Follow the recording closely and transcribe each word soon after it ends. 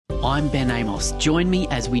I'm Ben Amos. Join me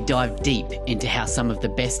as we dive deep into how some of the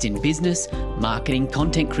best in business, marketing,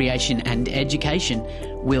 content creation and education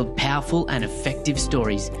wield powerful and effective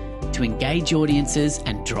stories to engage audiences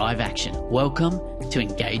and drive action. Welcome to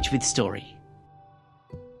Engage with Story.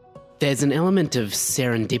 There's an element of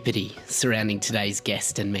serendipity surrounding today's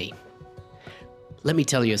guest and me. Let me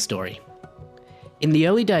tell you a story. In the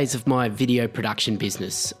early days of my video production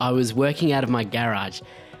business, I was working out of my garage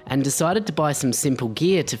and decided to buy some simple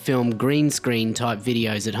gear to film green screen type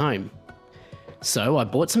videos at home. So I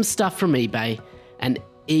bought some stuff from eBay and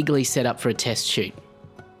eagerly set up for a test shoot.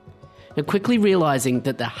 Now, quickly realising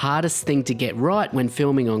that the hardest thing to get right when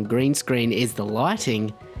filming on green screen is the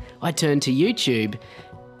lighting, I turned to YouTube,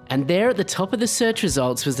 and there at the top of the search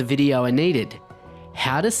results was the video I needed: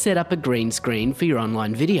 how to set up a green screen for your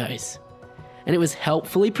online videos. And it was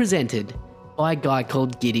helpfully presented by a guy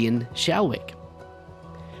called Gideon Shalwick.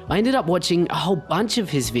 I ended up watching a whole bunch of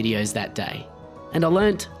his videos that day, and I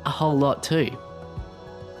learnt a whole lot too.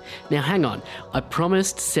 Now hang on, I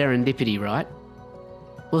promised serendipity, right?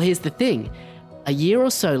 Well, here's the thing. A year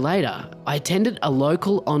or so later, I attended a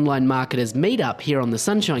local online marketers meetup here on the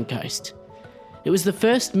Sunshine Coast. It was the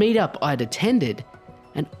first meetup I'd attended,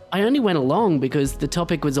 and I only went along because the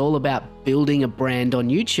topic was all about building a brand on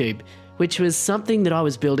YouTube, which was something that I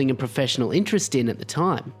was building a professional interest in at the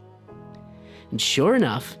time. And sure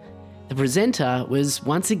enough, the presenter was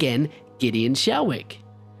once again Gideon Shalwick.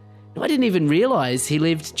 I didn't even realise he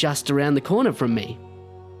lived just around the corner from me.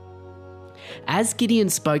 As Gideon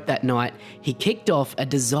spoke that night, he kicked off a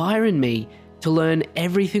desire in me to learn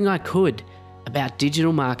everything I could about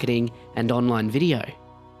digital marketing and online video.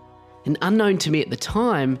 And unknown to me at the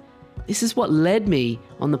time, this is what led me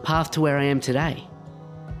on the path to where I am today.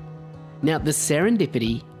 Now, the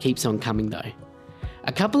serendipity keeps on coming though.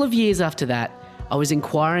 A couple of years after that, I was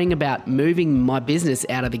inquiring about moving my business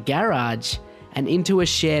out of the garage and into a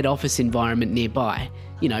shared office environment nearby,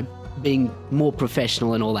 being more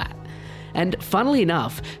professional and all that. And funnily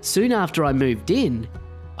enough, soon after I moved in,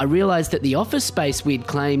 I realised that the office space we'd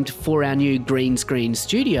claimed for our new green screen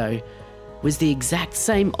studio was the exact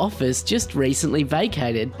same office just recently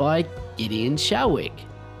vacated by Gideon Shalwick.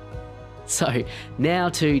 So now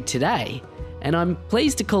to today, and I'm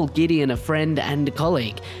pleased to call Gideon a friend and a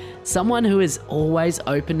colleague, someone who is always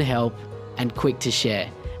open to help and quick to share.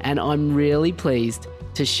 And I'm really pleased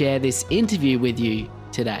to share this interview with you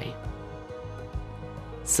today.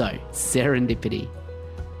 So, serendipity.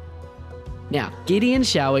 Now, Gideon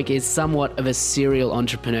Shalwick is somewhat of a serial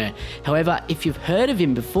entrepreneur. However, if you've heard of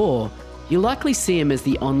him before, you'll likely see him as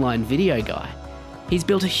the online video guy. He's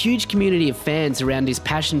built a huge community of fans around his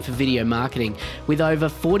passion for video marketing, with over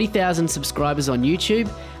 40,000 subscribers on YouTube,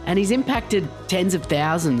 and he's impacted tens of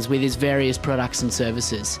thousands with his various products and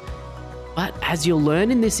services. But as you'll learn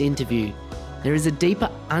in this interview, there is a deeper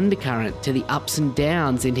undercurrent to the ups and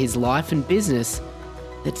downs in his life and business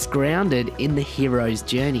that's grounded in the hero's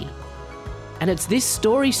journey. And it's this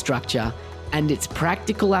story structure and its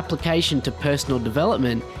practical application to personal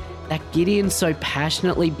development that Gideon so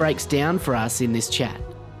passionately breaks down for us in this chat.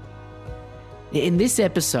 In this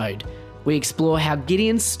episode, we explore how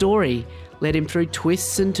Gideon's story led him through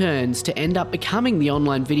twists and turns to end up becoming the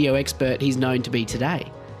online video expert he's known to be today.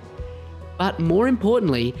 But more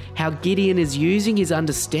importantly, how Gideon is using his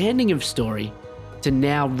understanding of story to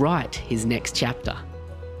now write his next chapter.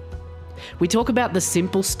 We talk about the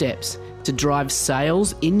simple steps to drive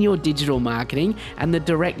sales in your digital marketing and the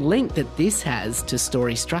direct link that this has to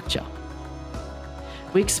story structure.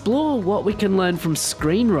 We explore what we can learn from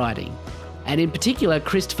screenwriting, and in particular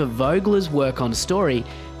Christopher Vogler's work on story,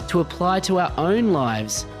 to apply to our own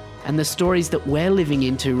lives and the stories that we're living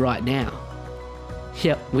into right now.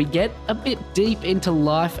 Yep, we get a bit deep into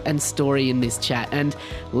life and story in this chat, and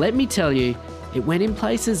let me tell you, it went in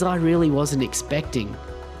places I really wasn't expecting.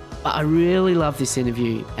 But I really love this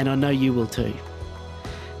interview, and I know you will too.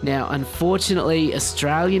 Now, unfortunately,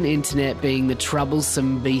 Australian internet, being the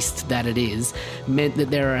troublesome beast that it is, meant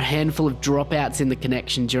that there are a handful of dropouts in the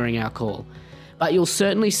connection during our call. But you'll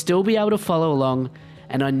certainly still be able to follow along,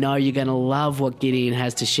 and I know you're going to love what Gideon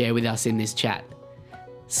has to share with us in this chat.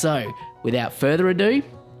 So, without further ado,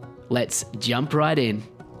 let's jump right in.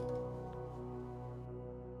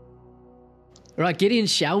 All right, Gideon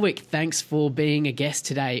Shalwick, thanks for being a guest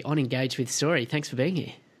today on Engage with Story. Thanks for being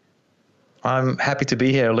here. I'm happy to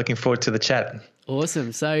be here. Looking forward to the chat.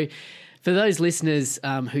 Awesome. So for those listeners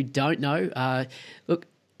who don't know, look,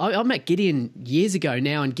 I met Gideon years ago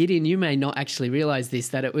now, and Gideon, you may not actually realise this,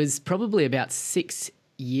 that it was probably about 6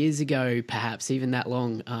 years ago, perhaps even that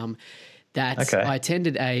long, that I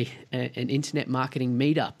attended an internet marketing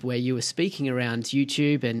meetup where you were speaking around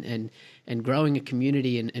YouTube and growing a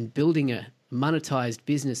community and building a monetized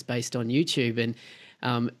business based on YouTube. And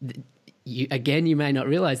you may not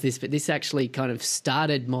realize this, but this actually kind of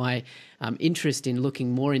started my interest in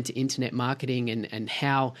looking more into internet marketing and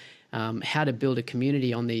how to build a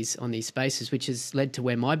community on these spaces, which has led to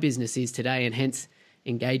where my business is today, and hence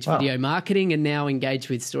Engage Video Marketing, and now Engage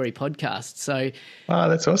with Story podcast. So, wow,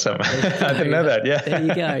 that's awesome! I didn't know that. Yeah, there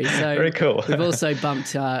you go. So very cool. We've also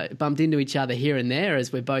bumped into each other here and there,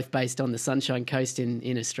 as we're both based on the Sunshine Coast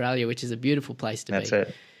in Australia, which is a beautiful place to be. That's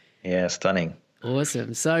it. Yeah, stunning.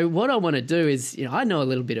 Awesome. So what I want to do is, I know a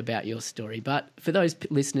little bit about your story, but for those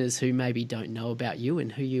listeners who maybe don't know about you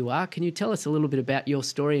and who you are, can you tell us a little bit about your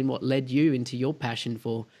story and what led you into your passion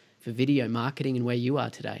for video marketing and where you are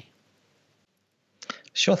today?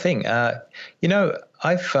 Sure thing.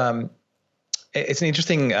 It's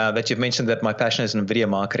interesting that you've mentioned that my passion is in video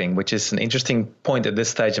marketing, which is an interesting point at this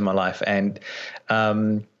stage in my life. And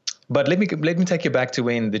but let me take you back to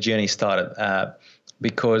when the journey started,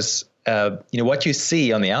 because what you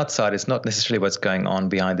see on the outside is not necessarily what's going on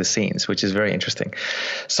behind the scenes, which is very interesting.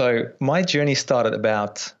 So my journey started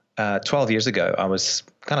about 12 years ago. I was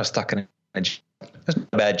kind of stuck in a job. It was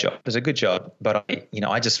a bad job. It was a good job, but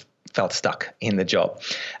I just felt stuck in the job.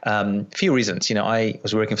 A few reasons. I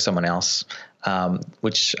was working for someone else,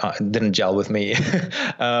 which didn't gel with me.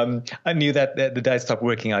 I knew that the day I stopped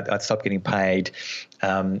working, I'd stop getting paid.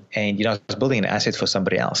 And I was building an asset for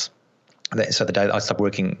somebody else. So the day I stopped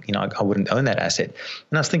working, I wouldn't own that asset.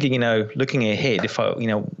 And I was thinking, looking ahead, if I,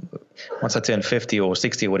 once I turn 50 or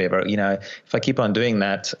 60 or whatever, if I keep on doing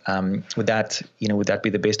that, would that be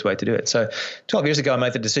the best way to do it? So 12 years ago, I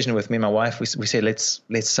made the decision with me and my wife. We said, let's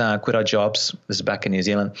quit our jobs. This is back in New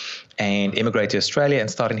Zealand, and immigrate to Australia and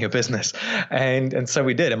start a new business. And so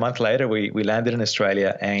we did. A month later, we landed in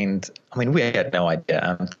Australia, and we had no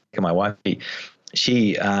idea. My wife,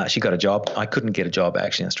 she got a job. I couldn't get a job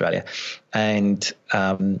actually in Australia, and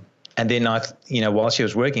then while she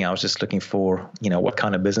was working, I was just looking for what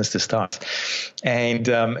kind of business to start, and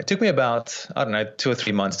it took me about 2 or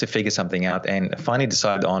 3 months to figure something out, and finally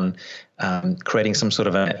decided on creating some sort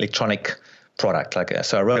of an electronic product.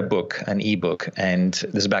 So I wrote a book, an ebook, and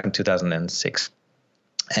this is back in 2006,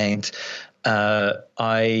 and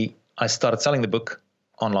I started selling the book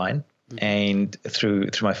online. And through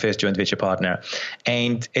my first joint venture partner,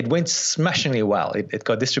 and it went smashingly well. It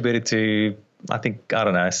got distributed to, I think,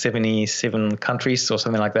 77 countries or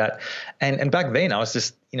something like that. And back then I was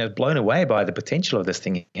just, blown away by the potential of this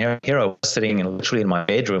thing. Here I was sitting literally in my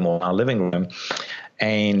bedroom or my living room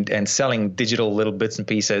and selling digital little bits and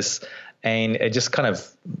pieces. And it just kind of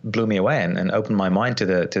blew me away and opened my mind to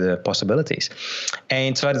the possibilities.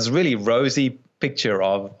 And so I had this really rosy picture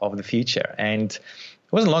of the future. And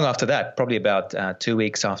it wasn't long after that, probably about 2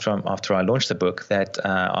 weeks after I launched the book, that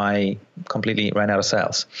I completely ran out of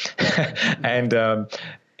sales. And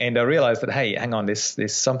I realized that, hey, hang on,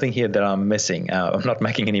 there's something here that I'm missing. I'm not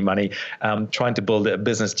making any money. Trying to build a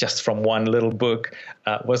business just from one little book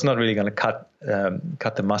was not really going to cut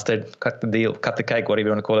the mustard, cut the deal, cut the cake, whatever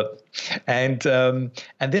you want to call it. And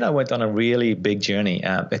then I went on a really big journey.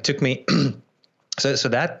 It took me... So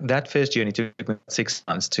that first journey took me 6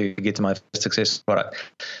 months to get to my first successful product.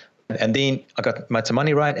 And then I made some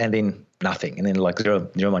money right, and then nothing. And then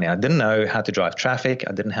zero money. I didn't know how to drive traffic.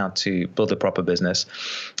 I didn't know how to build a proper business.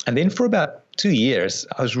 And then for about 2 years,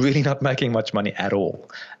 I was really not making much money at all.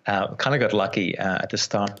 Kind of got lucky at the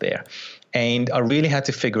start there. And I really had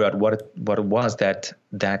to figure out what it was that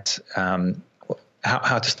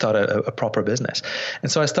how to start a proper business.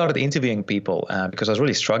 And so I started interviewing people because I was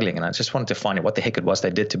really struggling, and I just wanted to find out what the heck it was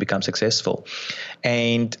they did to become successful,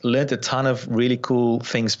 and learned a ton of really cool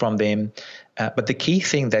things from them. But the key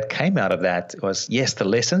thing that came out of that was, yes, the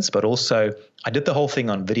lessons, but also I did the whole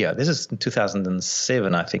thing on video. This is in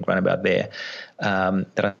 2007, I think, right about there,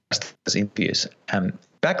 that I started those interviews.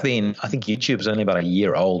 Back then, I think YouTube was only about a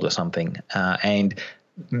year old or something, and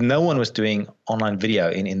no one was doing online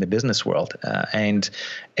video in the business world. And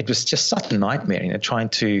it was just such a nightmare, trying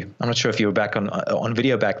to, I'm not sure if you were back on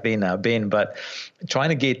video back then now, Ben, but trying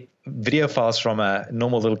to get video files from a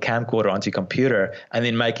normal little camcorder onto your computer and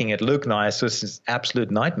then making it look nice was an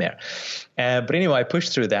absolute nightmare. But anyway, I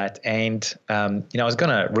pushed through that, and I was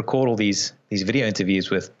going to record all these video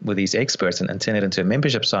interviews with these experts and turn it into a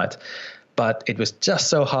membership site. But it was just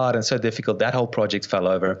so hard and so difficult. That whole project fell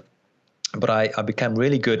over. But I became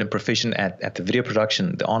really good and proficient at the video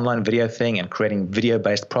production, the online video thing, and creating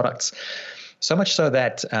video-based products. So much so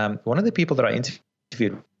that one of the people that I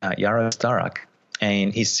interviewed, Yaro Starak,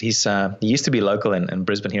 and he used to be local in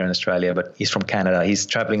Brisbane here in Australia, but he's from Canada. He's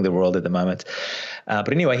traveling the world at the moment.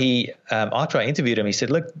 But anyway, he after I interviewed him, he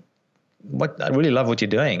said, "Look, I really love what you're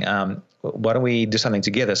doing. Why don't we do something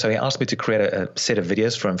together?" So he asked me to create a set of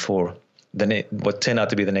videos for him for what turned out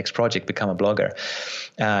to be the next project, Become a Blogger.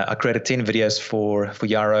 I created 10 videos for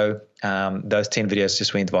Yarrow. Those 10 videos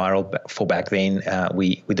just went viral for back then.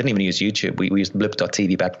 We didn't even use YouTube. We used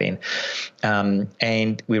blip.tv back then.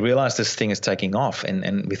 And we realized this thing is taking off.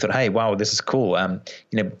 And we thought, hey, wow, this is cool.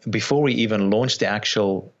 Before we even launched the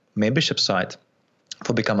actual membership site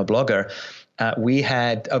for Become a Blogger, we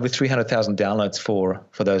had over 300,000 downloads for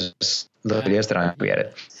those little videos that I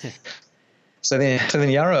created. So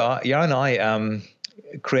then Yarrow and I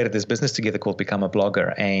created this business together called Become a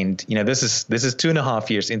Blogger, and this is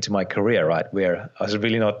 2.5 years into my career, right? Where I was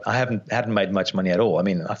really I hadn't made much money at all. I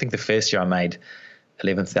mean, I think the first year I made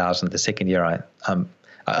 11,000. The second year I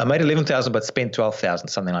made 11,000, but spent 12,000,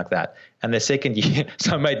 something like that. And the second year,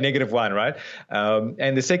 so I made -1, right?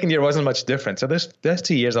 And the second year wasn't much different. So those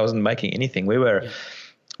 2 years I wasn't making anything. We were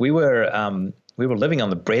living on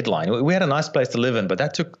the breadline. We had a nice place to live in, but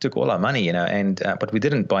that took all our money, but we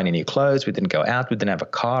didn't buy any new clothes. We didn't go out. We didn't have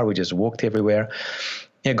a car. We just walked everywhere.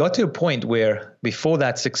 It got to a point where before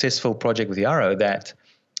that successful project with Yarrow that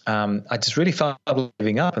I just really felt like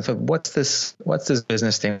giving up and thought, what's this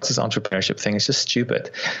business thing? What's this entrepreneurship thing? It's just stupid.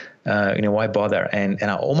 Why bother? And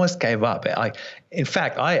I almost gave up. In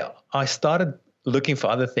fact, I started looking for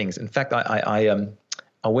other things. In fact, I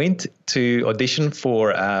went to audition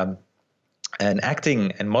for an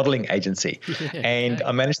acting and modeling agency, and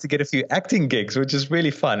I managed to get a few acting gigs, which is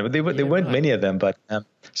really fun. There weren't many of them, but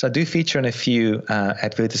so I do feature in a few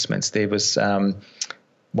advertisements. There was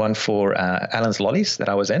one for Alan's Lollies that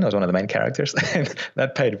I was in. I was one of the main characters, and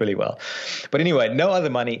that paid really well. But anyway, no other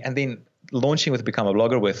money, and then launching with Become a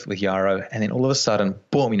Blogger with Yarrow, and then all of a sudden,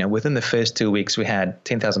 boom! Within the first 2 weeks, we had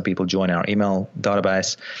 10,000 people join our email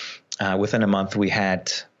database. Within a month, we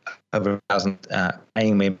had over 1,000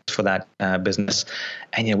 paying members for that business,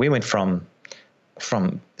 and we went from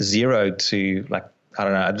zero to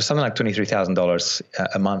something like $23,000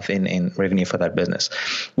 a month in revenue for that business,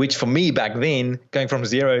 which for me back then, going from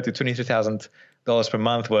zero to $23,000 per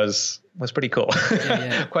month was pretty cool.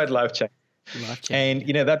 Quite life-changing. And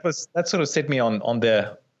that sort of set me on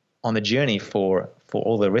the journey for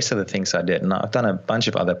all the rest of the things I did. And I've done a bunch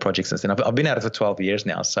of other projects since then. I've been at it for 12 years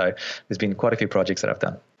now, so there's been quite a few projects that I've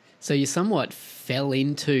done. So you somewhat fell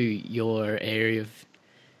into your area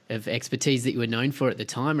of expertise that you were known for at the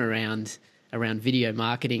time around video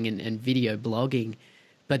marketing and video blogging,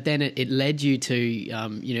 but then it led you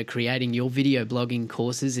to creating your video blogging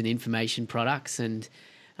courses and information products. And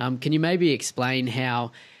can you maybe explain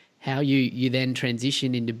how you then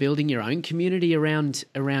transitioned into building your own community around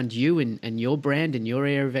you and your brand and your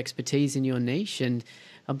area of expertise in your niche? And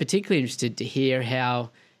I'm particularly interested to hear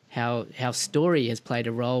how story has played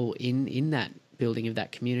a role in that building of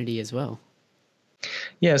that community as well.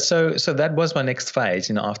 Yeah, so that was my next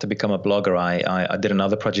phase. After Become a Blogger, I did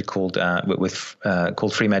another project called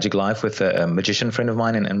Free Magic Life with a magician friend of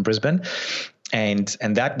mine in Brisbane, and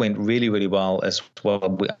that went really, really well as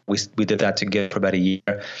well. We did that together for about a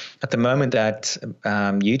year. At the moment, that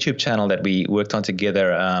YouTube channel that we worked on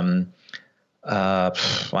together, I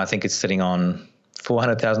think it's sitting on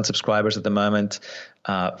 400,000 subscribers at the moment.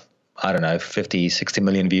 I don't know, 50, 60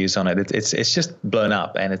 million views on it. It's just blown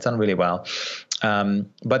up and it's done really well.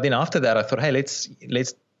 But then after that, I thought, hey, let's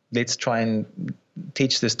try and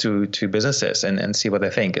teach this to businesses and see what they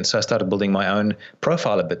think. And so I started building my own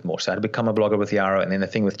profile a bit more. So I had Become a Blogger with Yarrow, and then the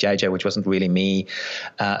thing with JJ, which wasn't really me.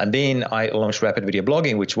 And then I launched Rapid Video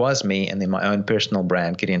Blogging, which was me, and then my own personal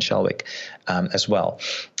brand, Gideon Shelwick, as well.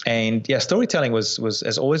 And yeah, storytelling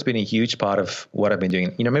has always been a huge part of what I've been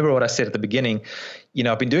doing. Remember what I said at the beginning,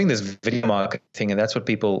 I've been doing this video marketing, and that's what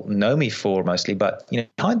people know me for mostly. But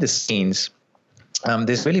behind the scenes,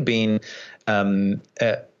 there's really been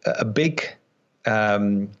a big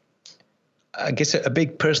I guess a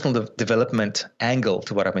big personal development angle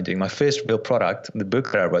to what I've been doing. My first real product, the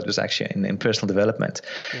book that I wrote, was actually in personal development.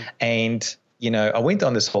 Yeah. And, I went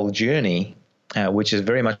on this whole journey, which is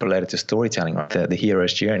very much related to storytelling, right? The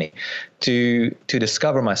hero's journey, to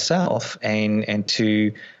discover myself and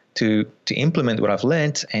to implement what I've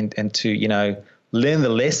learned and to, learn the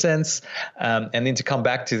lessons, and then to come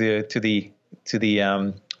back to the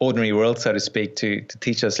ordinary world, so to speak, to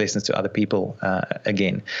teach those lessons to other people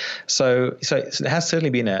again. So it has certainly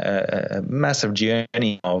been a massive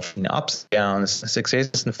journey of ups and downs,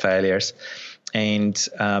 successes and failures. And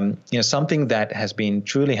something that has been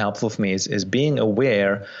truly helpful for me is being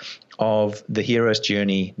aware of the hero's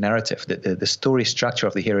journey narrative, the story structure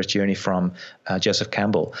of the hero's journey from Joseph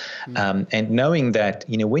Campbell, and knowing that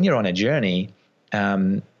when you're on a journey,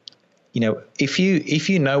 if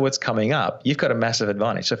you know what's coming up, you've got a massive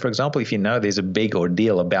advantage. So, for example, if you know there's a big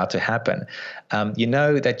ordeal about to happen, you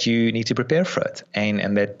know that you need to prepare for it,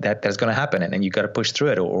 and that's going to happen, and you've got to push through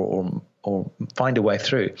it or find a way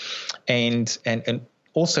through, and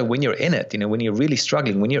also when you're in it, when you're really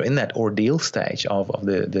struggling, when you're in that ordeal stage of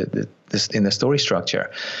this in the story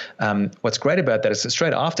structure, what's great about that is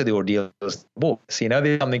straight after the ordeal is the so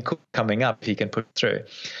there's something cool coming up if you can put it through.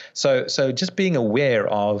 So just being aware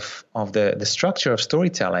of the structure of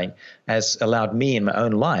storytelling has allowed me in my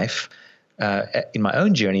own life, in my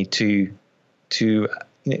own journey to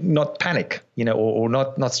not panic, or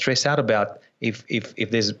not stress out about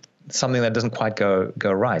if there's something that doesn't quite go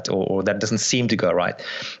right or that doesn't seem to go right.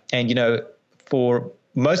 And, for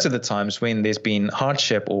most of the times when there's been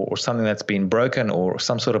hardship or something that's been broken or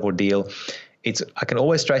some sort of ordeal, I can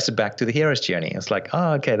always trace it back to the hero's journey. It's like,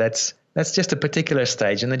 oh, okay, that's just a particular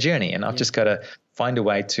stage in the journey. And I've just got to find a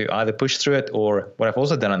way to either push through it, or what I've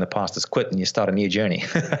also done in the past is quit and you start a new journey.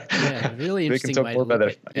 Yeah, really interesting way to look at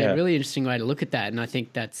that. Yeah, really interesting way to look at that. And I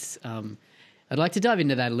think that's, I'd like to dive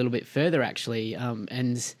into that a little bit further actually.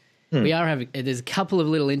 There's a couple of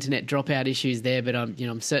little internet dropout issues there, but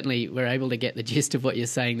I'm certainly we're able to get the gist of what you're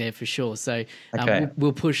saying there for sure. So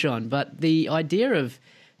we'll push on. But the idea of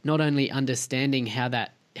not only understanding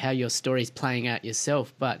how your story's playing out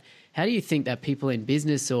yourself, but how do you think that people in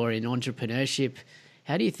business or in entrepreneurship,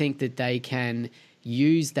 how do you think that they can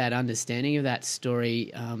use that understanding of that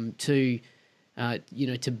story to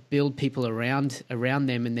build people around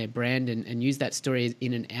them and their brand, and use that story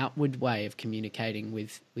in an outward way of communicating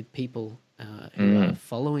with people who are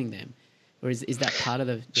following them? Or is that part of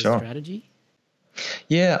the strategy?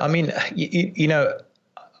 Yeah, I mean,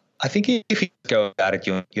 I think if you go about it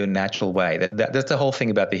your natural way, that's the whole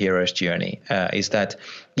thing about the hero's journey, is that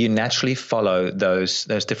you naturally follow those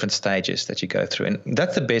different stages that you go through, and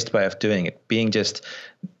that's the best way of doing it. Being just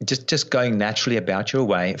going naturally about your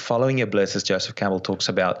way, following your bliss, as Joseph Campbell talks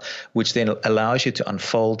about, which then allows you to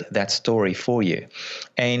unfold that story for you,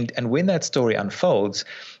 and when that story unfolds,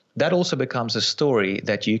 that also becomes a story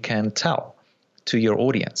that you can tell to your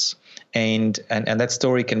audience. And that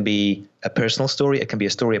story can be a personal story. It can be a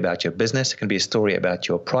story about your business. It can be a story about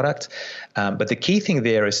your product. But the key thing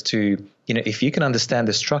there is to, if you can understand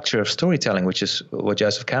the structure of storytelling, which is what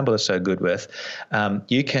Joseph Campbell is so good with,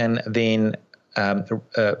 you can then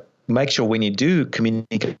make sure when you do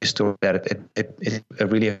communicate your story that it is a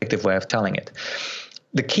really effective way of telling it.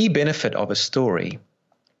 The key benefit of a story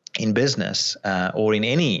in business or in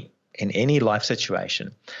any life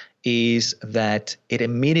situation is that it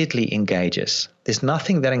immediately engages. There's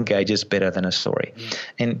nothing that engages better than a story. Yeah.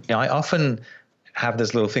 And I often have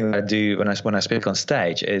this little thing that I do when I speak on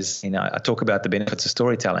stage is, I talk about the benefits of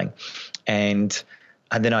storytelling, and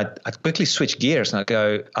then I'd quickly switch gears and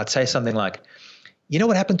I'd say something like,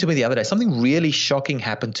 what happened to me the other day? Something really shocking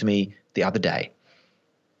happened to me the other day.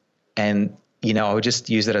 And, I would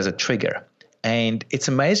just use it as a trigger. And it's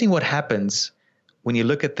amazing what happens when you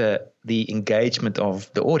look at the engagement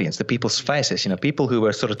of the audience, the people's faces, people who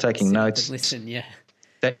were sort of taking notes, listen, yeah,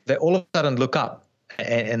 they all of a sudden look up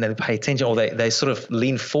and they pay attention, or they sort of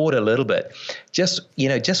lean forward a little bit. Just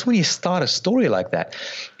when you start a story like that,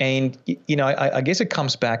 and I guess it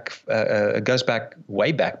comes back, it goes back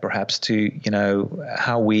way back perhaps to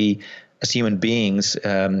how we as human beings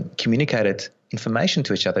communicated information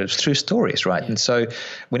to each other. It was through stories, right? Yeah. And so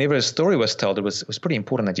whenever a story was told, it was pretty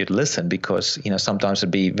important that you'd listen, because sometimes it'd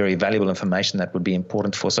be very valuable information that would be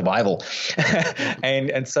important for survival.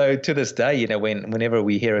 and so to this day, whenever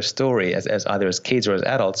we hear a story, as either as kids or as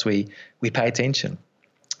adults, we pay attention.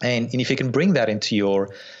 And if you can bring that into your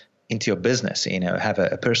business, have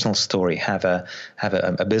a personal story, have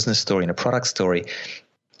a business story and a product story,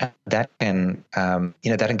 that can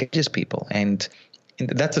that engages people. And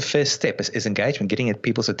that's the first step is engagement, getting at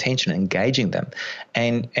people's attention, engaging them.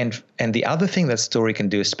 And the other thing that story can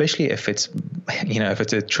do, especially if it's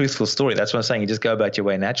a truthful story, that's what I'm saying, you just go about your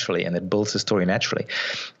way naturally and it builds the story naturally.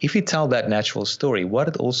 If you tell that natural story, what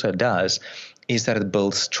it also does is that it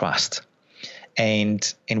builds trust. And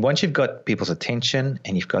once you've got people's attention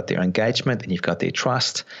and you've got their engagement and you've got their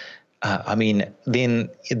trust, then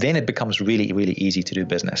it becomes really, really easy to do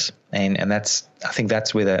business. And I think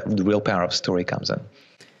that's where the real power of story comes in.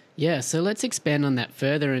 Yeah. So let's expand on that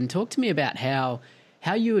further and talk to me about how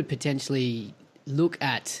you would potentially look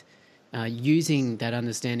at using that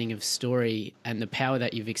understanding of story and the power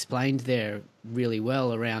that you've explained there really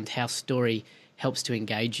well around how story helps to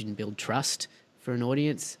engage and build trust for an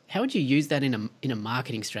audience. How would you use that in a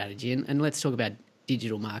marketing strategy? And let's talk about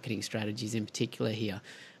digital marketing strategies in particular here,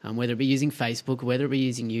 whether it be using Facebook, whether it be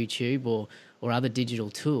using YouTube or other digital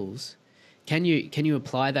tools. Can you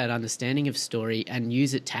apply that understanding of story and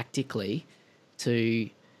use it tactically to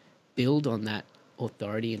build on that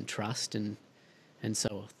authority and trust and so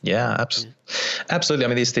on? Yeah, absolutely. I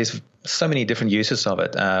mean, there's so many different uses of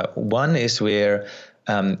it. One is where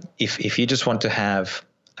if you just want to have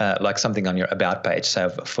like something on your about page, so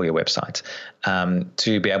for your website,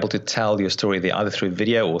 to be able to tell your story there, either through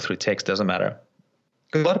video or through text, doesn't matter.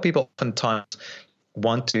 Because a lot of people oftentimes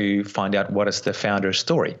want to find out what is the founder's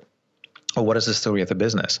story, or what is the story of the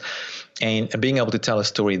business. And being able to tell a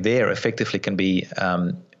story there effectively can be,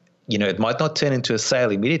 it might not turn into a sale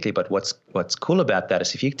immediately, but what's cool about that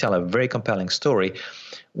is if you tell a very compelling story,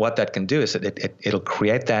 what that can do is it'll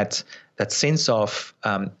create that sense of,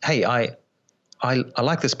 hey, I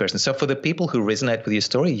like this person. So for the people who resonate with your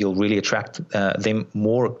story, you'll really attract them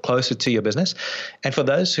more closer to your business. And for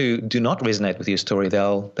those who do not resonate with your story,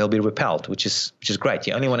 they'll be repelled, which is great.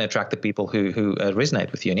 You only want to attract the people who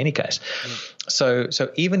resonate with you in any case. Yeah.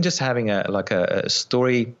 So even just having a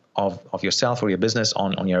story of yourself or your business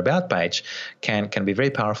on your about page can be very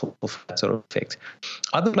powerful for that sort of effect.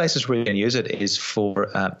 Other places where you can use it is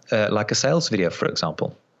for like a sales video, for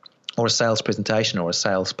example, or a sales presentation or a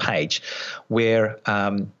sales page, where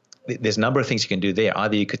there's a number of things you can do there.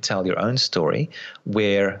 Either you could tell your own story,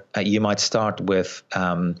 where you might start with,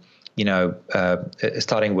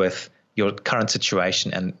 starting with your current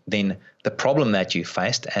situation and then the problem that you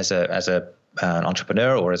faced as an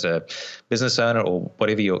entrepreneur or as a business owner or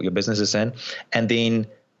whatever your business is in, and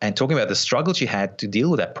talking about the struggles you had to deal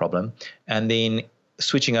with that problem, and then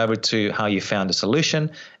switching over to how you found a solution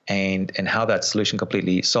and how that solution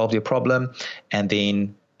completely solved your problem, and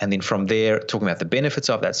then from there talking about the benefits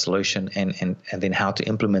of that solution and then how to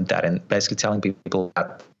implement that, and basically telling people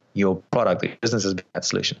about your product, your business as that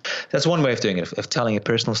solution. That's one way of doing it, of telling a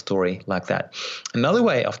personal story like that. Another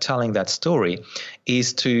way of telling that story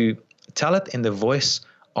is to tell it in the voice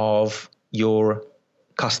of your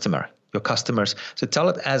customer. Your customers. So tell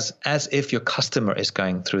it as if your customer is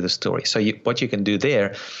going through the story. So what you can do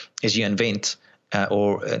there is you invent,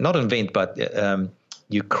 or not invent, but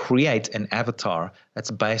you create an avatar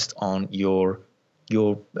that's based on your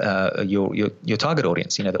target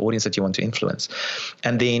audience. The audience that you want to influence,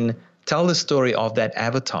 and then tell the story of that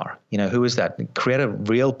avatar. Who is that? Create a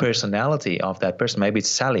real personality of that person. Maybe it's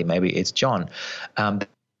Sally. Maybe it's John. That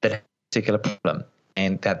particular problem,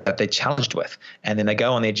 and that they're challenged with, and then they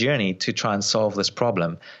go on their journey to try and solve this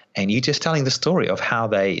problem, and you're just telling the story of how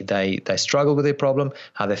they struggled with their problem,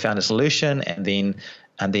 how they found a solution, and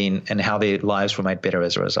how their lives were made better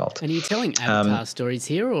as a result. And are you telling avatar stories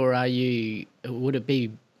here, or would it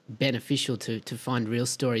be beneficial to find real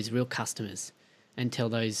stories, real customers, and tell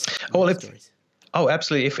those stories? Oh,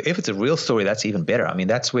 absolutely. If it's a real story, that's even better. I mean,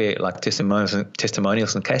 that's where like testimonials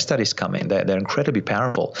and case studies come in. They're incredibly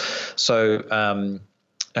powerful. So,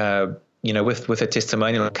 with a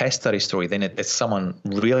testimonial or case study story, then it's someone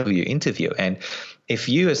real who you interview. And if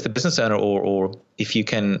you, as the business owner, or if you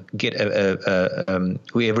can get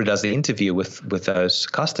whoever does the interview with those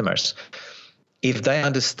customers, if they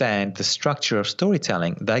understand the structure of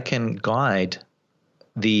storytelling, they can guide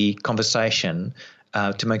the conversation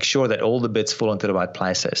to make sure that all the bits fall into the right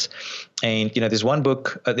places. And, there's one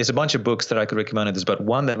book, there's a bunch of books that I could recommend, but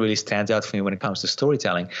one that really stands out for me when it comes to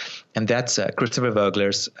storytelling, and that's Christopher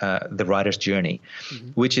Vogler's The Writer's Journey,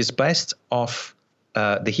 which is based off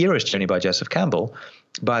The Hero's Journey by Joseph Campbell.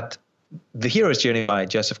 But The Hero's Journey by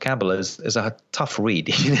Joseph Campbell is a tough read.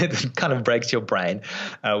 It kind of breaks your brain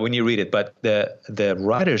when you read it. But the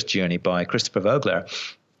Writer's Journey by Christopher Vogler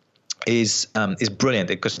is brilliant,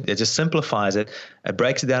 because it just simplifies it. It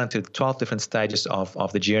breaks it down into 12 different stages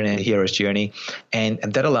of the journey, the hero's journey, and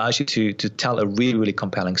that allows you to tell a really, really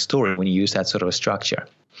compelling story when you use that sort of a structure.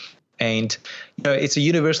 And it's a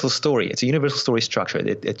universal story. It's a universal story structure.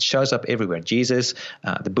 It shows up everywhere. Jesus,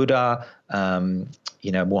 the Buddha,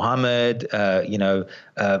 Muhammad,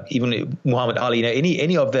 even Muhammad Ali.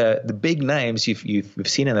 Any of the big names you've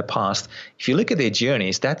seen in the past. If you look at their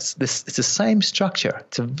journeys, it's the same structure.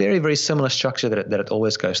 It's a very, very similar structure that it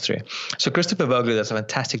always goes through. So Christopher Vogler does a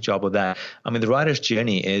fantastic job with that. I mean, the writer's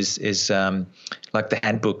journey is like the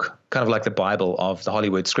handbook, kind of like the Bible of the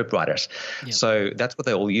Hollywood script writers. Yep. So that's what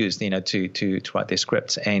they all use, to write their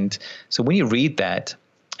scripts. And so when you read that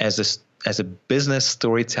as a business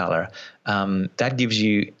storyteller, that gives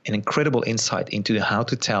you an incredible insight into how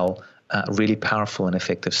to tell really powerful and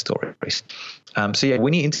effective stories. So yeah,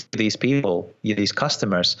 when you interview these people, these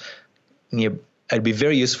customers, it'd be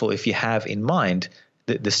very useful if you have in mind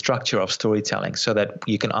the structure of storytelling, so that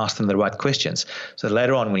you can ask them the right questions. So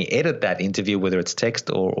later on, when you edit that interview, whether it's text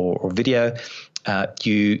or video,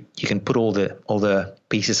 you can put all the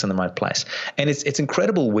pieces in the right place. And it's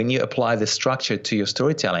incredible when you apply this structure to your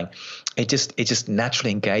storytelling. It just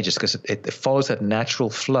naturally engages, because it follows that natural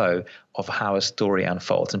flow of how a story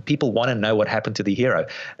unfolds. And people want to know what happened to the hero.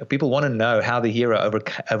 People want to know how the hero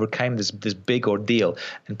overcame this big ordeal,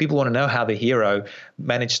 and people want to know how the hero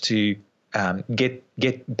managed to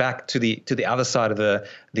get back to the other side of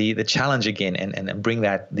the challenge again, and bring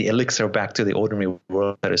the elixir back to the ordinary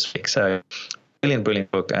world, so to speak. So brilliant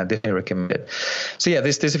book. Definitely recommend it. So yeah,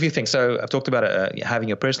 there's a few things. So I've talked about having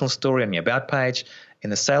your personal story on your about page. In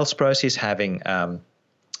the sales process, having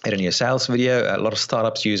it in your sales video. A lot of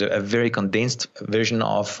startups use a very condensed version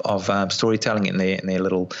of storytelling in their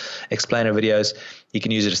little explainer videos. You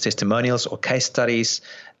can use it as testimonials or case studies.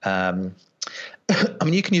 I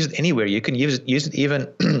mean, you can use it anywhere. You can use it even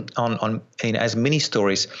on as mini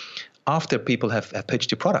stories after people have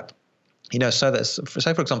pitched your product. So that,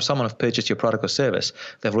 say for example, someone have purchased your product or service,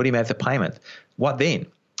 they've already made the payment. What then?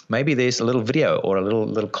 Maybe there's a little video or a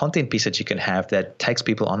little content piece that you can have that takes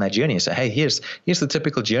people on that journey and say, hey, here's the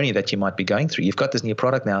typical journey that you might be going through. You've got this new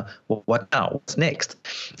product now. Well, what now? What's next?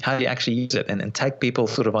 How do you actually use it? And take people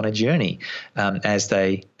sort of on a journey as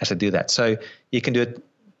they do that. So you can do it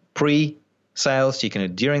pre-sales, you can do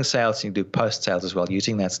it during sales, you can do post-sales as well,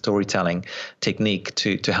 using that storytelling technique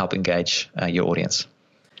to help engage your audience.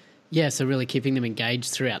 Yeah, so really keeping them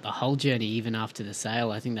engaged throughout the whole journey, even after the sale.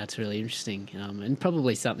 I think that's really interesting, and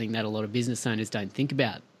probably something that a lot of business owners don't think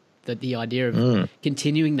about, that the idea of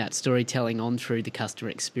continuing that storytelling on through the customer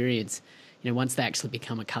experience, once they actually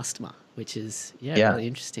become a customer, which is, really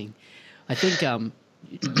interesting. I think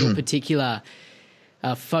your particular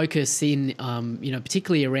focus in,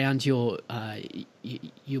 particularly around your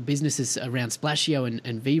businesses around Splashio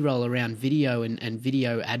and V-Roll around video and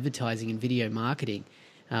video advertising and video marketing.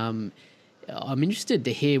 I'm interested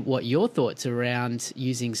to hear what your thoughts around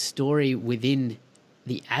using story within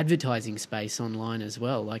the advertising space online as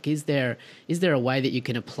well. Like, is there a way that you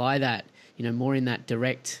can apply that, more in that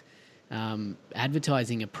direct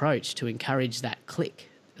advertising approach to encourage that click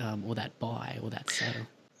or that buy or that sale?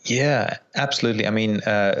 Yeah, absolutely. I mean,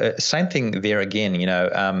 same thing there again.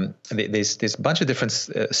 There's a bunch of different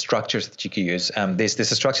structures that you can use. There's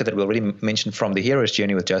a structure that we already mentioned from The Hero's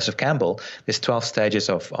Journey with Joseph Campbell. There's 12 stages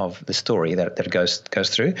of the story that it goes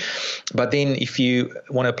through. But then if you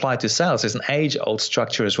want to apply it to sales, there's an age-old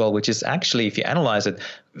structure as well, which is actually, if you analyze it,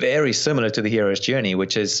 very similar to The Hero's Journey,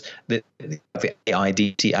 which is the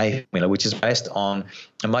AIDTA formula, which is based on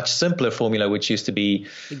a much simpler formula, which used to be.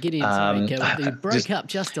 Gideon, sorry, you broke up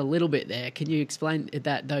just a little bit there. Can you explain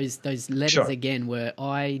that those letters again were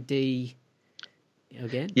ID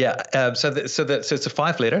again? Yeah. So it's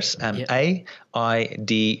 5 letters. A, I,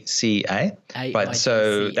 D, C, A. A, right. I,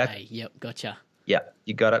 so D, C, A. Yep. Gotcha. Yeah,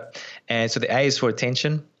 you got it. And so the A is for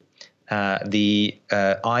attention. The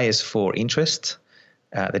I is for interest.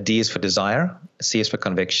 The D is for desire, C is for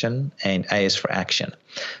conviction, and A is for action.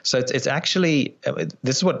 So it's actually,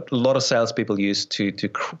 this is what a lot of salespeople use to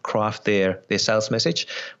craft their sales message.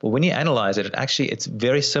 But when you analyze it, it's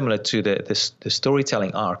very similar to the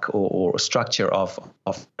storytelling arc or structure of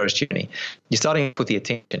first journey. You're starting with the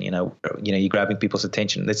attention, you're grabbing people's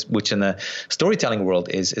attention, which in the storytelling world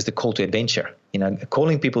is the call to adventure,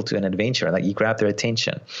 calling people to an adventure, like you grab their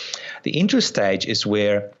attention. The interest stage is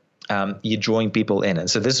where you're drawing people in, and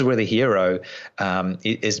so this is where the hero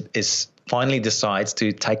is finally decides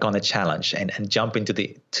to take on a challenge and jump into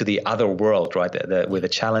the other world, right? Where the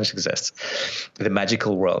challenge exists, the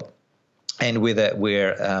magical world, and where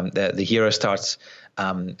the hero starts,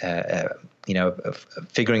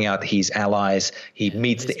 figuring out his allies. He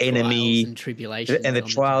meets the enemy and tribulations, and the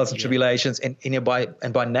trials and tribulations, and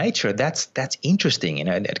by nature that's interesting.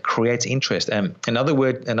 And it creates interest. Another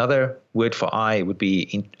word for I would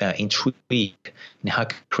be intrigue. How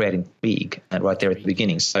to create intrigue, and right there at the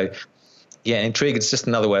beginning. So. Yeah, intrigue is just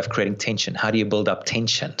another way of creating tension. How do you build up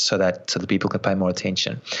tension so that people can pay more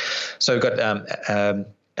attention? So we've got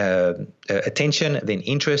attention, then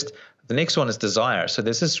interest. The next one is desire. So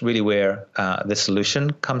this is really where the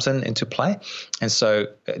solution comes into play. And so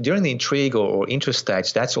during the intrigue or interest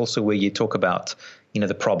stage, that's also where you talk about,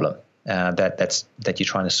 the problem that you're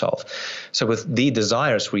trying to solve. So with the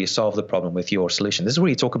desires, where you solve the problem with your solution. This is where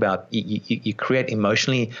you talk about you create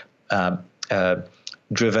emotionally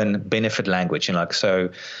driven benefit language, like so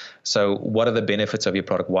what are the benefits of your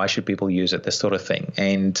product? Why should people use it? This sort of thing.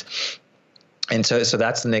 And so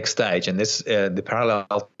that's the next stage. And this the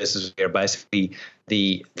parallel. This is where basically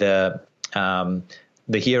the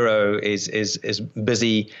hero is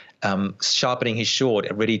busy sharpening his sword,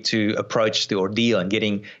 ready to approach the ordeal, and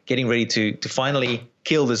getting ready to finally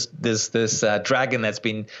kill this dragon that's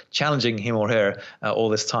been challenging him or her all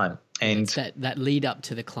this time. And it's that lead up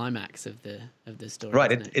to the climax of the story.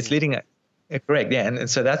 Right, it's leading. Correct, yeah, and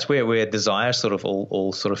so that's where desire sort of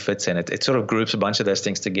all sort of fits in. It sort of groups a bunch of those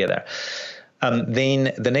things together.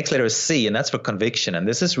 Then the next letter is C, and that's for conviction. And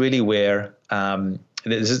this is really where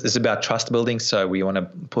this is about trust building. So we want to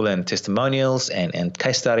pull in testimonials and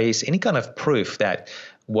case studies, any kind of proof that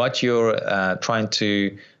what you're trying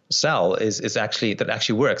to sell is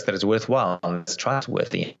actually works, that it's worthwhile, and it's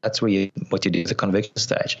trustworthy. That's what you do at the conviction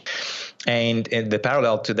stage. And the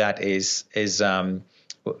parallel to that is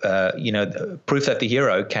proof that the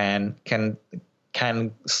hero can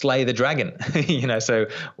slay the dragon. So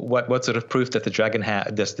what sort of proof that the dragon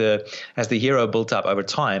has the hero built up over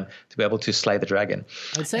time to be able to slay the dragon?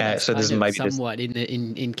 I'd say that's so this maybe somewhat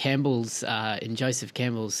in Campbell's in Joseph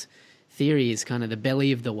Campbell's theory is kind of the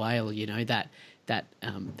belly of the whale.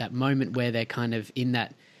 That moment where they're kind of in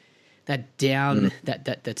that down,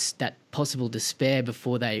 that possible despair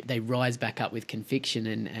before they rise back up with conviction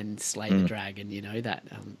and slay the dragon.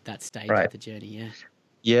 That stage of the journey. Yeah.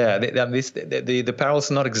 Yeah, the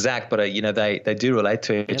parallels are not exact, but they do relate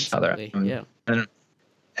to each other. Yeah.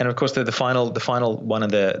 And of course the final one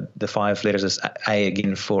of the 5 letters is A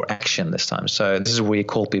again, for action this time. So this is where you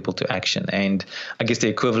call people to action, and I guess the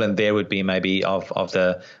equivalent there would be maybe of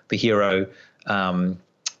the hero.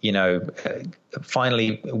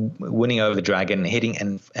 Finally winning over the dragon, heading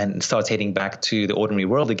and starts heading back to the ordinary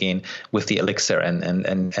world again with the elixir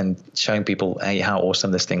and showing people, hey, how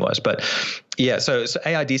awesome this thing was. But yeah, so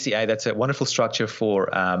AIDCA, that's a wonderful structure for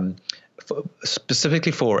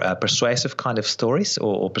specifically for persuasive kind of stories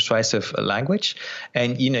or persuasive language.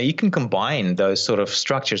 And you can combine those sort of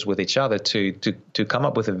structures with each other to come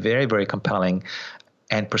up with a very, very compelling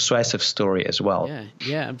and persuasive story as well.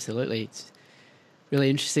 Yeah, absolutely. It's really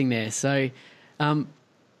interesting there. So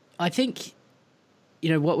I think,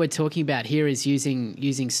 what we're talking about here is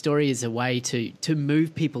using story as a way to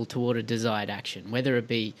move people toward a desired action, whether it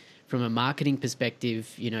be from a marketing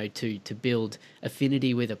perspective, to build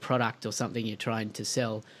affinity with a product or something you're trying to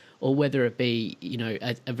sell, or whether it be,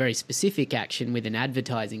 a very specific action with an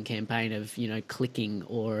advertising campaign of, clicking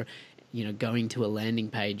or, going to a landing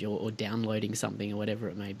page or downloading something or whatever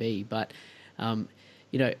it may be. But,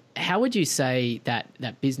 how would you say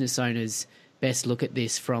that business owners best look at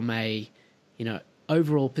this from a,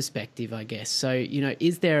 overall perspective, I guess? So,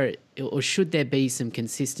 is there or should there be some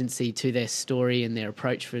consistency to their story and their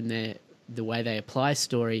approach from the way they apply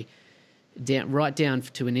story right down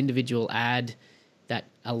to an individual ad that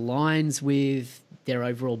aligns with their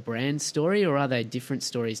overall brand story, or are they different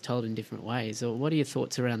stories told in different ways? Or what are your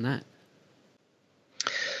thoughts around that?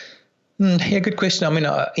 Yeah, good question. I mean,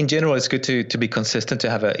 in general, it's good to be consistent, to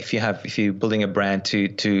have if you're building a brand,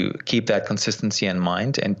 to keep that consistency in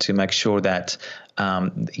mind and to make sure that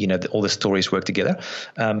all the stories work together.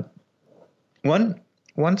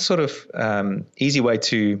 One sort of easy way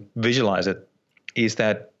to visualize it is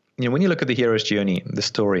that when you look at the hero's journey, the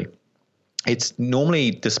story, it's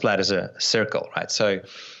normally displayed as a circle, right? So,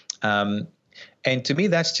 and to me,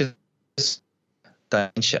 that's just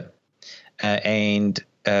dimension and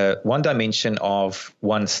one dimension of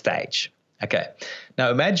one stage. Okay.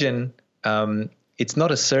 Now imagine it's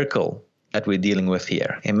not a circle that we're dealing with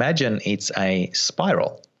here. Imagine it's a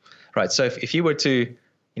spiral, right? So if you were to,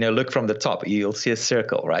 look from the top, you'll see a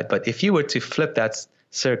circle, right? But if you were to flip that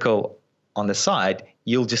circle on the side,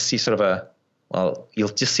 you'll just see you'll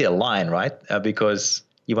just see a line, right? Because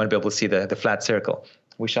you won't be able to see the flat circle.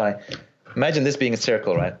 Imagine this being a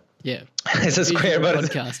circle, right? Yeah. It's a square, but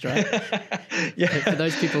podcast, right? Yeah. For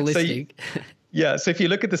those people listening. So if you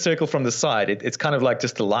look at the circle from the side, it's kind of like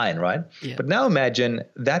just a line, right? Yeah. But now imagine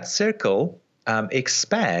that circle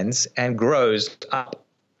expands and grows up.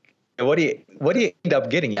 And what do you end up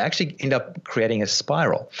getting? You actually end up creating a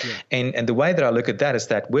spiral. Yeah. And the way that I look at that is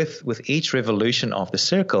that with each revolution of the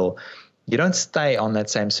circle, you don't stay on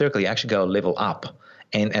that same circle. You actually go a level up,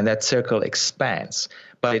 and that circle expands.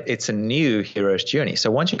 But it's a new hero's journey.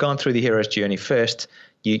 So once you've gone through the hero's journey first,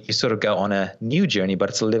 you sort of go on a new journey, but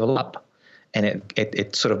it's a level up, and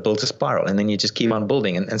it sort of builds a spiral, and then you just keep on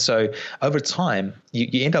building. And so over time,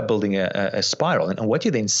 you end up building a spiral. And what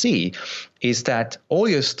you then see is that all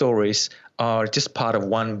your stories are just part of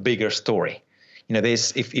one bigger story.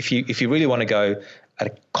 There's if you really want to go at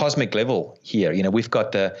a cosmic level here. We've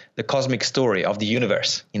got the cosmic story of the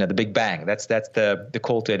universe, the Big Bang. That's the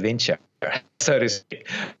call to adventure, so to speak,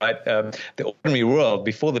 right? The ordinary world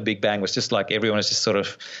before the Big Bang was just like everyone was just sort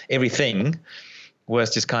of, everything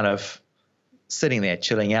was just kind of sitting there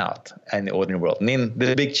chilling out in the ordinary world. And then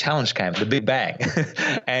the big challenge came, the Big Bang,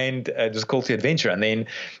 and it was called to adventure. And then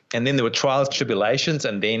there were trials, tribulations,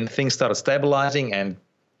 and then things started stabilizing and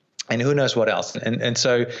who knows what else. And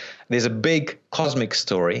so there's a big cosmic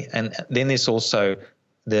story, and then there's also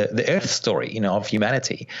the Earth story, of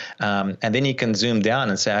humanity. And then you can zoom down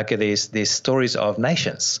and say, okay, there's stories of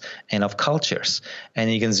nations and of cultures,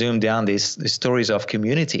 and you can zoom down. There's stories of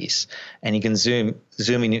communities, and you can zoom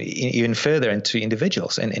in even further into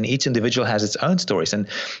individuals, and each individual has its own stories. And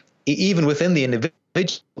even within the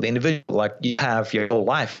individual, like you have your whole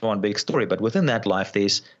life, one big story, but within that life,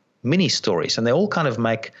 there's many stories, and they all kind of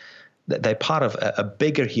they're part of a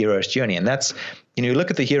bigger hero's journey. And that's, you look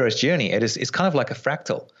at the hero's journey, it's kind of like a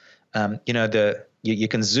fractal. You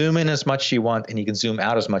can zoom in as much as you want, and you can zoom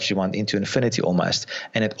out as much as you want into infinity almost,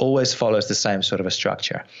 and it always follows the same sort of a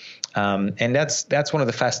structure. And that's one of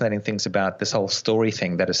the fascinating things about this whole story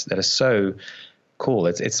thing that is so cool.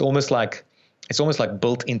 It's almost like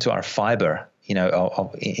built into our fiber,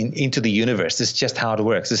 into the universe. This is just how it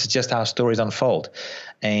works. This is just how stories unfold.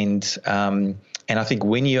 And I think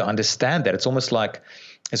when you understand that, it's almost like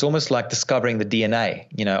discovering the DNA,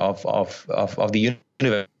 of the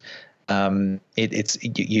universe.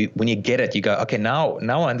 When you get it, you go, okay, now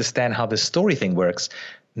I understand how this story thing works.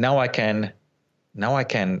 Now I can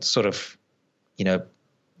sort of,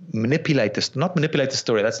 manipulate this, not manipulate the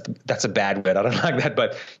story. That's a bad word. I don't like that,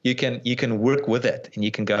 but you can work with it, and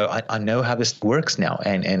you can go, I know how this works now,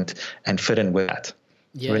 and fit in with that.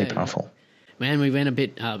 Yeah. Really powerful. Man, we went a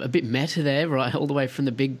bit meta there, right? All the way from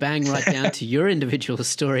the Big Bang right down to your individual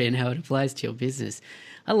story and how it applies to your business.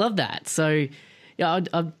 I love that. So, yeah,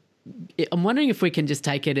 I'm wondering if we can just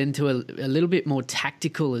take it into a little bit more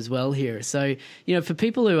tactical as well here. So, for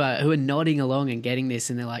people who are nodding along and getting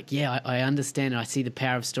this, and they're like, yeah, I understand. I see the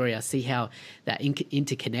power of story. I see how that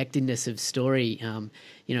interconnectedness of story,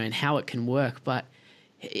 and how it can work. But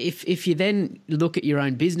if you then look at your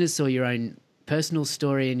own business or your own personal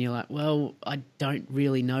story, and you're like, well, I don't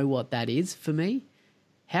really know what that is for me.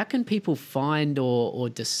 How can people find or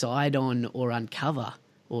decide on or uncover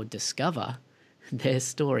or discover their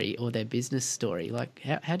story or their business story? Like,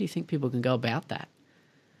 how do you think people can go about that?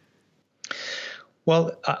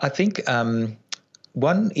 Well, I think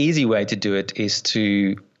one easy way to do it is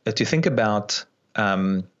to think about,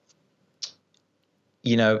 the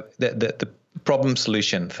problem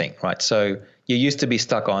solution thing, right? So you used to be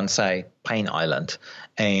stuck on, say, Pain Island,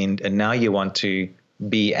 and now you want to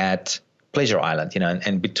be at Pleasure Island,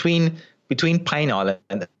 and between Pain Island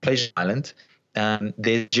and Pleasure Island,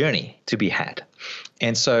 there's a journey to be had.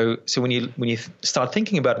 And so when you start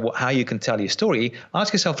thinking about how you can tell your story,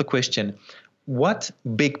 ask yourself the question, what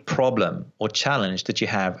big problem or challenge did you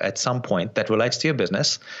have at some point that relates to your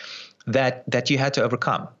business that you had to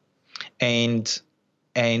overcome? And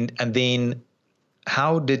then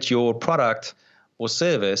how did your product or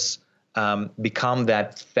service become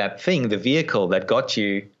that thing, the vehicle that got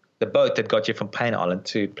you, the boat that got you from Pain Island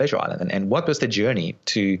to Pleasure Island, and what was the journey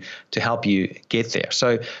to help you get there?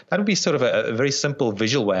 So that would be sort of a very simple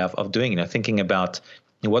visual way of doing it, thinking about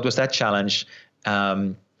what was that challenge,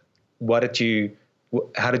 how did you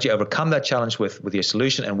overcome that challenge with your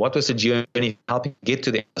solution, and what was the journey to help you get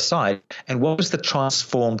to the other side, and what was the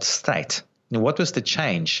transformed state? What was the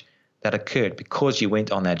change that occurred because you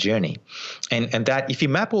went on that journey? And that, if you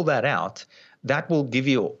map all that out, that will give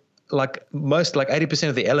you like 80%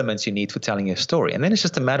 of the elements you need for telling your story. And then it's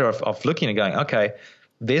just a matter of looking and going, okay,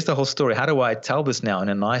 there's the whole story. How do I tell this now in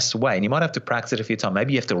a nice way? And you might have to practice it a few times.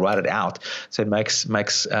 Maybe you have to write it out so it makes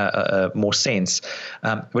more sense.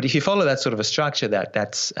 But if you follow that sort of a structure,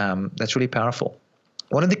 that's really powerful.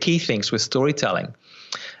 One of the key things with storytelling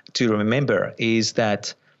to remember is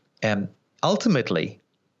that ultimately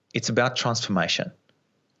it's about transformation.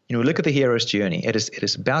 Look at the hero's journey. It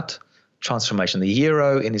is about transformation. The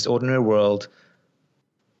hero in this ordinary world,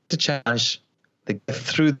 the challenge, they go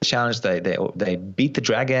through the challenge, they beat the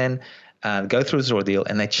dragon, go through this ordeal,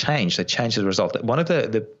 and they change the result. One of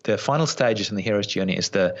the final stages in the hero's journey is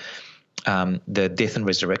the death and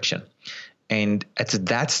resurrection. And it's at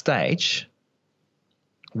that stage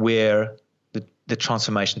where the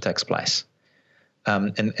transformation takes place.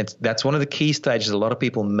 And that's one of the key stages a lot of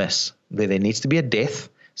people miss. There needs to be a death,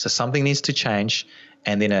 so something needs to change,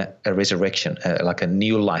 and then a resurrection, like a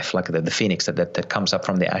new life, like the phoenix that comes up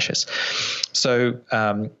from the ashes. So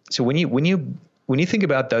when you when you think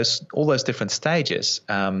about all those different stages,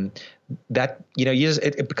 that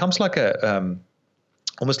it becomes like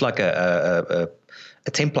almost like a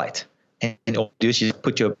template, and all you do is you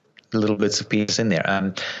put your little bits of pieces in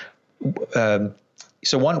there.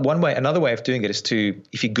 So another way of doing it is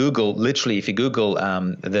if you Google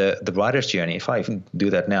the writer's journey. If I even do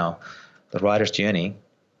that now, the writer's journey,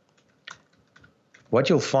 what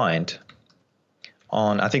you'll find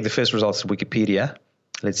I think the first result is Wikipedia.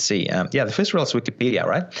 Let's see. The first result is Wikipedia,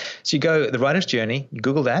 right? So you go the writer's journey, you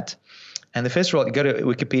Google that, and the first result, you go to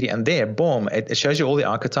Wikipedia, and there, boom, it shows you all the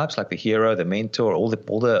archetypes, like the hero, the mentor, all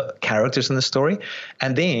the characters in the story,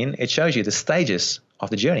 and then it shows you the stages of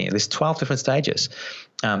the journey. There's 12 different stages.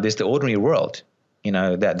 There's the ordinary world,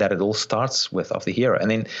 that it all starts with, of the hero, and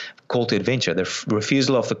then call to adventure, the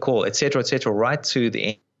refusal of the call, etc., right to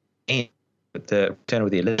the end, the return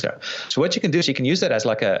with the elixir. So what you can do is you can use that as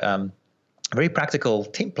like a very practical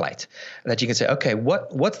template that you can say, okay,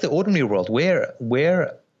 what's the ordinary world? Where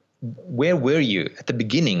were you at the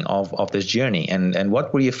beginning of this journey, and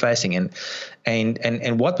what were you facing,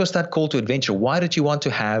 and what was that call to adventure? Why did you want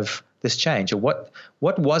to have this change, or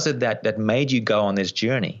what was it that made you go on this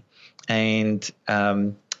journey? And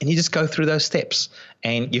you just go through those steps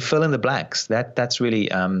and you fill in the blanks. That's really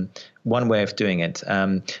one way of doing it.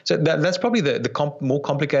 So that's probably the more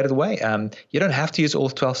complicated way. You don't have to use all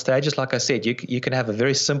 12 stages. Like I said, you can have a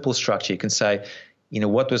very simple structure. You can say,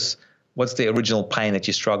 what's the original pain that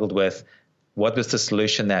you struggled with? What was the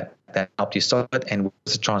solution that helped you solve it? And what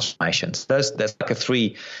was the transformation? So that's like a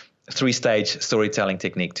three-stage storytelling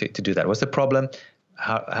technique to do that. What's the problem?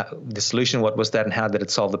 How the solution, what was that, and how did it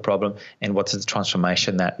solve the problem, and what's the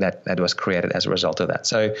transformation that was created as a result of that?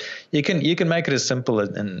 So you can make it as simple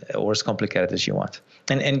or as complicated as you want.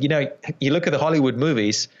 And you look at the Hollywood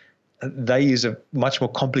movies, they use a much more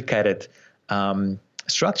complicated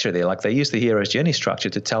structure there. Like they use the hero's journey structure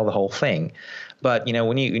to tell the whole thing. But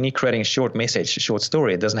when you're creating a short message, a short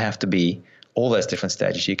story, it doesn't have to be all those different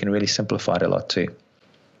stages. You can really simplify it a lot too.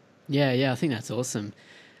 Yeah, I think that's awesome.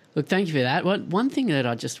 Look, thank you for that. One thing that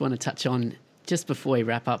I just want to touch on just before we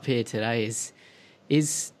wrap up here today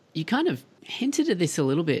is you kind of hinted at this a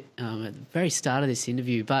little bit at the very start of this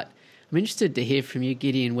interview, but I'm interested to hear from you,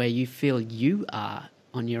 Gideon, where you feel you are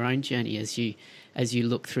on your own journey as you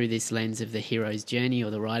look through this lens of the hero's journey or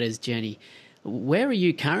the writer's journey. Where are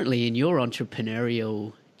you currently in your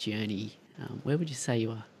entrepreneurial journey? Where would you say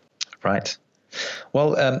you are? Right.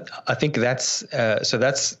 Well, I think that's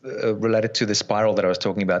related to the spiral that I was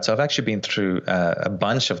talking about. So I've actually been through a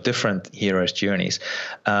bunch of different hero's journeys.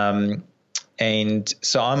 And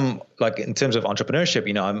so I'm like, in terms of entrepreneurship,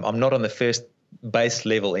 I'm not on the first base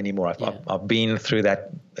level anymore. I've been through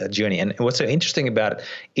that journey. And what's so interesting about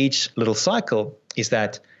each little cycle is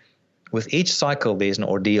that with each cycle, there's an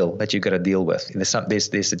ordeal that you've got to deal with.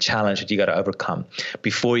 There's a challenge that you got to overcome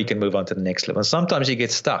before you can move on to the next level. And sometimes you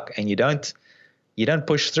get stuck and you don't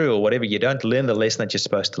push through or whatever. You don't learn the lesson that you're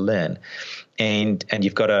supposed to learn, and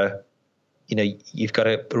you've got to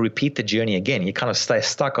repeat the journey again. You kind of stay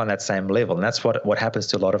stuck on that same level, and that's what happens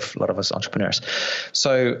to a lot of us entrepreneurs.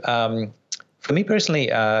 So for me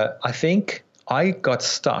personally, I think I got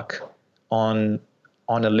stuck on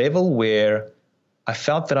a level where I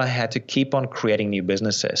felt that I had to keep on creating new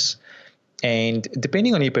businesses. And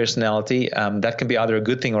depending on your personality, that can be either a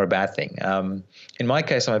good thing or a bad thing. In my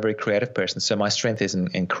case, I'm a very creative person, so my strength is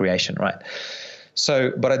in creation, right?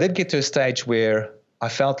 So, but I did get to a stage where I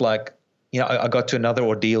felt like, I got to another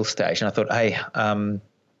ordeal stage, and I thought, hey,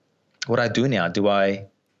 what do I do now? Do I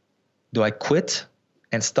quit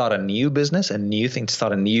and start a new business, a new thing,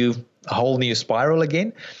 start a whole new spiral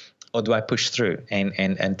again? Or do I push through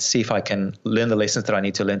and see if I can learn the lessons that I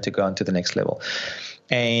need to learn to go on to the next level?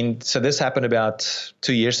 And so this happened about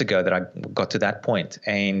 2 years ago that I got to that point,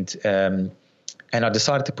 and I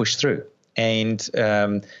decided to push through. And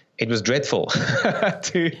it was dreadful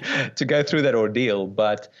to go through that ordeal,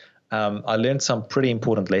 but I learned some pretty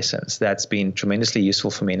important lessons that's been tremendously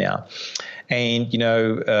useful for me now. And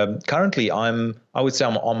currently I would say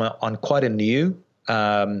I'm on quite a new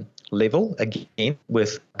level again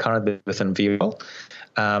with Enviroworld,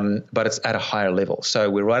 but it's at a higher level. So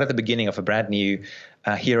we're right at the beginning of a brand new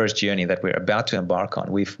hero's journey that we're about to embark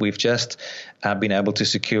on. We've just been able to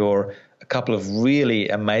secure a couple of really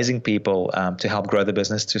amazing people to help grow the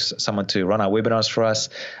business, to someone to run our webinars for us,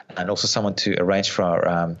 and also someone to arrange for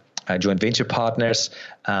our joint venture partners.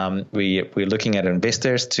 We're looking at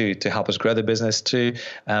investors to help us grow the business too.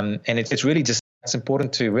 And it's really just, it's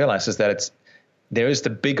important to realize is that there is the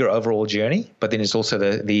bigger overall journey, but then there's also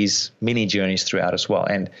these mini journeys throughout as well.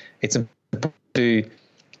 And it's important to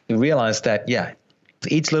realize that,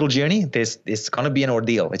 each little journey, there's going to be an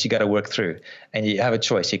ordeal that you got to work through, and you have a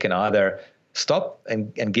choice. You can either stop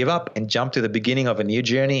and give up and jump to the beginning of a new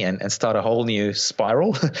journey and start a whole new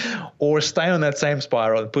spiral, or stay on that same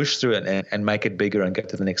spiral and push through it and make it bigger and get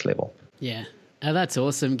to the next level. Yeah, that's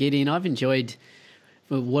awesome, Gideon. I've enjoyed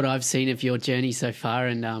what I've seen of your journey so far,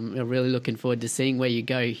 and I'm really looking forward to seeing where you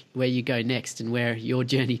go next and where your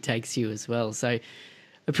journey takes you as well. So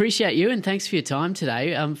appreciate you, and thanks for your time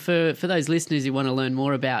today. For those listeners who want to learn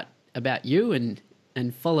more about you and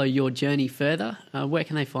follow your journey further, where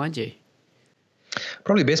can they find you?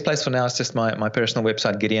 Probably the best place for now is just my personal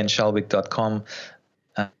website, gideonshalwick.com.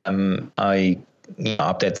 I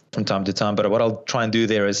update from time to time, but what I'll try and do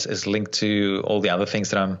there is link to all the other things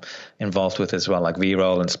that I'm involved with as well, like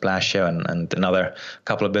V-Roll and Splasher and another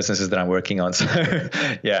couple of businesses that I'm working on. So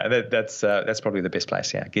yeah, that's probably the best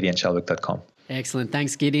place. Yeah, gideonshalwick.com. Excellent.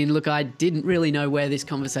 Thanks, Gideon. Look, I didn't really know where this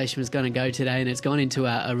conversation was going to go today, and it's gone into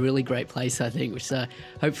a really great place, I think, which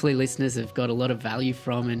hopefully listeners have got a lot of value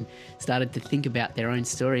from and started to think about their own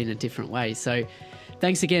story in a different way. So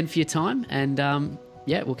thanks again for your time, and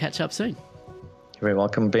we'll catch up soon. You're very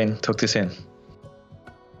welcome, Ben. Talk to you soon.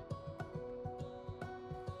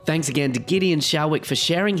 Thanks again to Gideon Shalwick for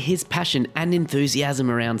sharing his passion and enthusiasm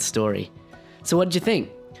around story. So what did you think?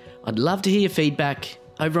 I'd love to hear your feedback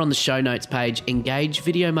over on the show notes page,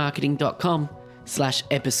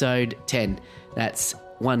 engagevideomarketing.com/episode 10. That's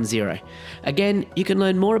 10. Again, you can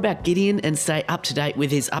learn more about Gideon and stay up to date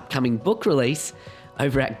with his upcoming book release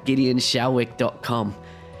over at gideonshalwick.com.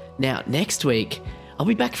 Now, next week, I'll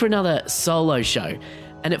be back for another solo show,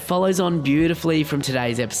 and it follows on beautifully from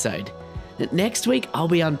today's episode. Next week, I'll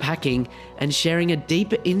be unpacking and sharing a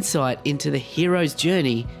deeper insight into the hero's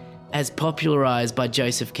journey as popularised by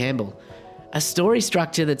Joseph Campbell, a story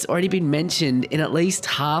structure that's already been mentioned in at least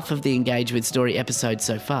half of the Engage with Story episodes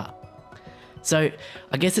so far. So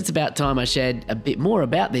I guess it's about time I shared a bit more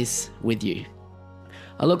about this with you.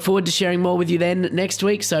 I look forward to sharing more with you then next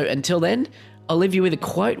week, so until then, I'll leave you with a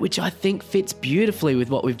quote which I think fits beautifully with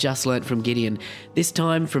what we've just learnt from Gideon, this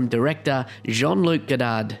time from director Jean-Luc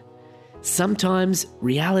Godard. Sometimes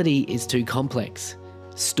reality is too complex.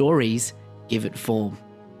 Stories give it form.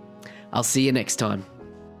 I'll see you next time.